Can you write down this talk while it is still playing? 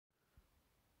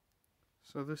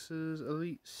So this is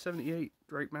Elite 78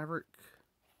 Drake Maverick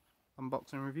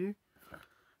unboxing review.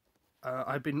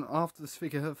 I've been after this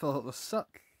figure for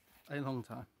such a long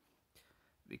time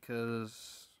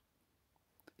because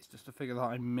it's just a figure that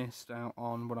I missed out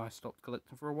on when I stopped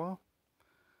collecting for a while.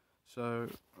 So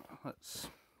let's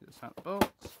get this out of the box.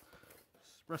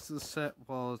 The rest of the set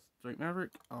was Drake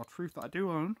Maverick, R-Truth that I do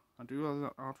own. I do own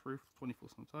that R-Truth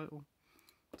 24/7 title.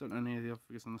 Don't own any of the other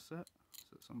figures on the set, so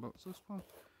let's unbox this one.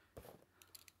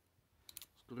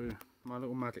 Let's do my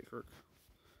little magic trick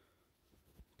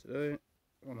today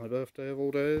on my birthday of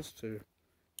all days to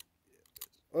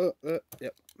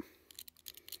yep,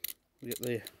 we get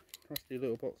the trusty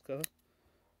little box cover.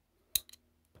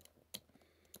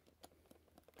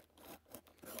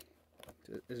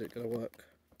 Is it going to work?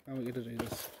 How are we going to do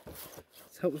this?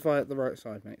 It helps if I at the right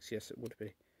side, Max. Yes, it would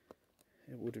be.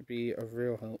 It would be a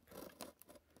real help.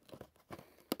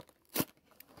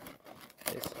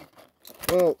 Yes.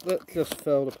 Well, that just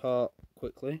fell apart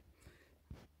quickly.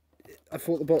 I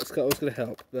thought the box cutter was going to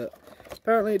help, but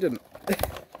apparently it didn't.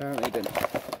 Apparently it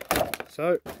didn't.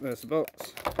 So, there's the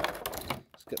box.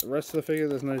 Let's get the rest of the figure.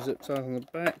 There's no zip ties on the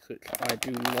back, which I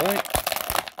do like.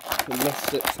 The less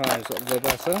zip ties, the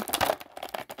better.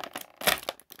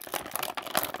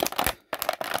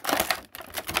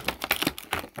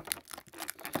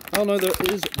 Oh no, there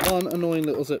is one annoying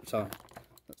little zip tie.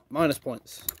 Minus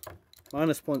points.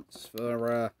 Minus points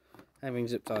for having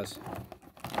zip ties.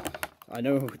 I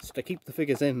know it's to keep the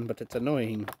figures in, but it's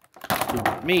annoying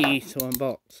to me to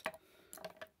unbox.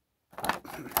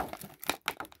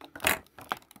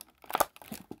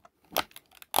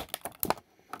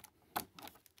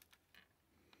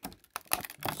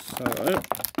 So,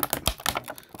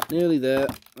 nearly there.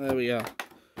 There we are.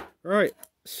 Right,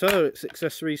 so it's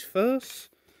accessories first.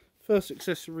 First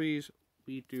accessories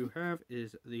we do have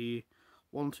is the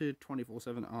Wanted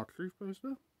 24/7 R-Truth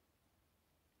poster,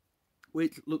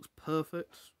 which looks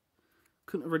perfect.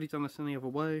 Couldn't have really done this any other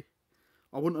way.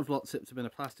 I wouldn't have locked it to been a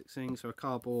plastic thing, so a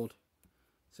cardboard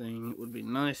thing would be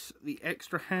nice. The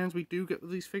extra hands we do get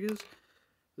with these figures,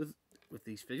 with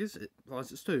these figures, it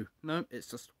implies it's two. No, it's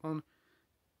just one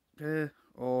pair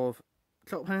of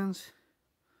top hands.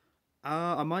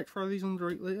 I might try these on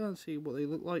Drake later and see what they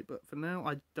look like, but for now,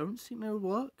 I don't think they would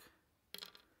work.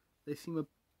 They seem a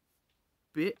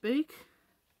bit big.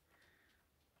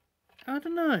 I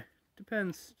don't know.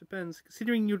 Depends.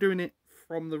 Considering you're doing it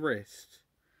from the wrist.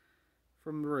 I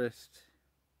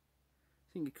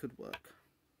think it could work.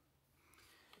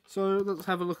 So let's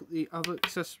have a look at the other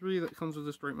accessory that comes with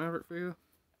this Drake Maverick figure.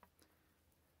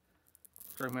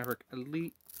 Drake Maverick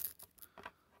Elite,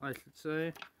 I should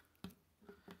say.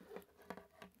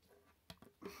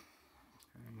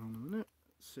 Hang on a minute.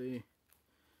 Let's see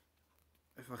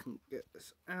if I can get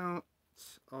this out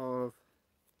of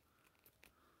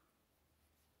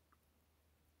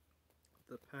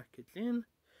the packaging.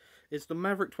 It's the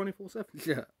Maverick 24/7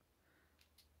 shirt.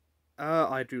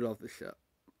 I do love this shirt.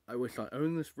 I wish I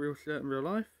owned this real shirt in real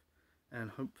life,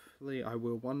 and hopefully I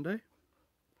will one day,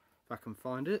 if I can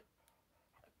find it.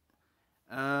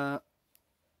 Now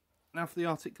for the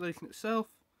articulation itself.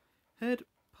 Head,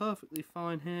 perfectly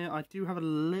fine here. I do have a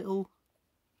little,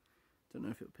 don't know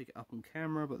if it'll pick it up on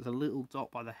camera, but there's a little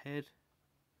dot by the head.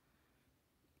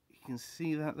 You can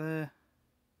see that there.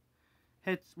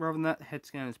 Head, rather than that, the head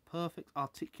scan is perfect.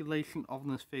 Articulation of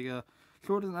this figure.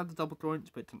 Sure, it doesn't have the double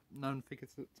joints, but known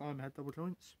figures at the time had double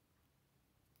joints.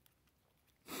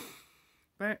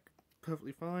 Back,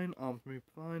 perfectly fine. Arms move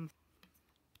fine.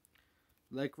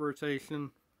 Leg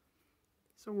rotation.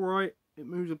 It's alright. It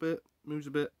moves a bit.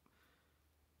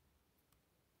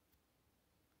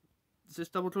 Is this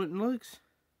double jointed legs?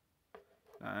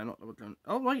 No, not double jointed.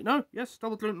 Oh wait, no. Yes,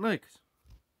 double jointed legs.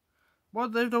 Why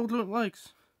do they have double jointed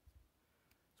legs?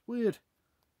 It's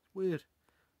weird.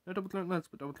 No double jointed legs,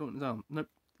 but double jointed arms. Nope,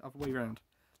 other way around.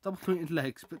 Double jointed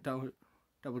legs, but double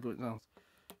jointed arms.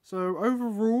 So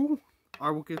overall,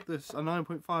 I will give this a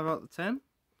 9.5 out of 10.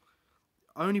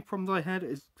 Only problems I had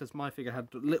is because my figure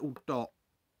had a little dot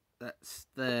that's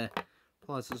there.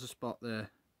 Plus there's a spot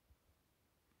there.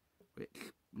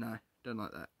 Which, no, don't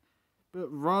like that. But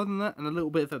rather than that, and a little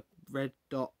bit of a red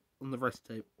dot on the wrist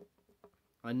tape.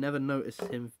 I never noticed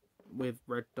him with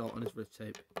red dot on his wrist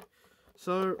tape.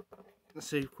 So, let's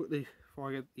see quickly before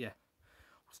I get,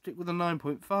 I'll stick with a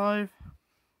 9.5.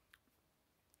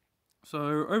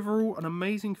 So, overall, an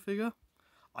amazing figure.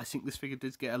 I think this figure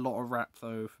did get a lot of rap,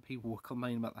 though, for people who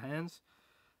complain about the hands,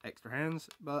 extra hands,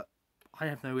 but I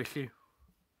have no issue.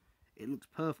 It looks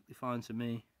perfectly fine to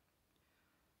me.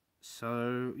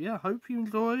 So, yeah, hope you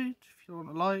enjoyed. If you want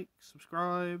to like,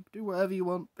 subscribe, do whatever you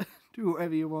want.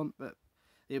 But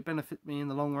it benefits me in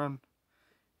the long run.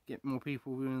 Get more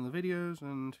people viewing the videos,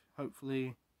 and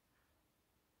hopefully,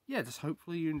 yeah, just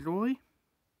hopefully you enjoy.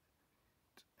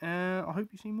 I hope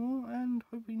you see more, and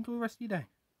hope you enjoy the rest of your day.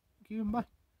 Thank you, and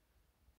bye.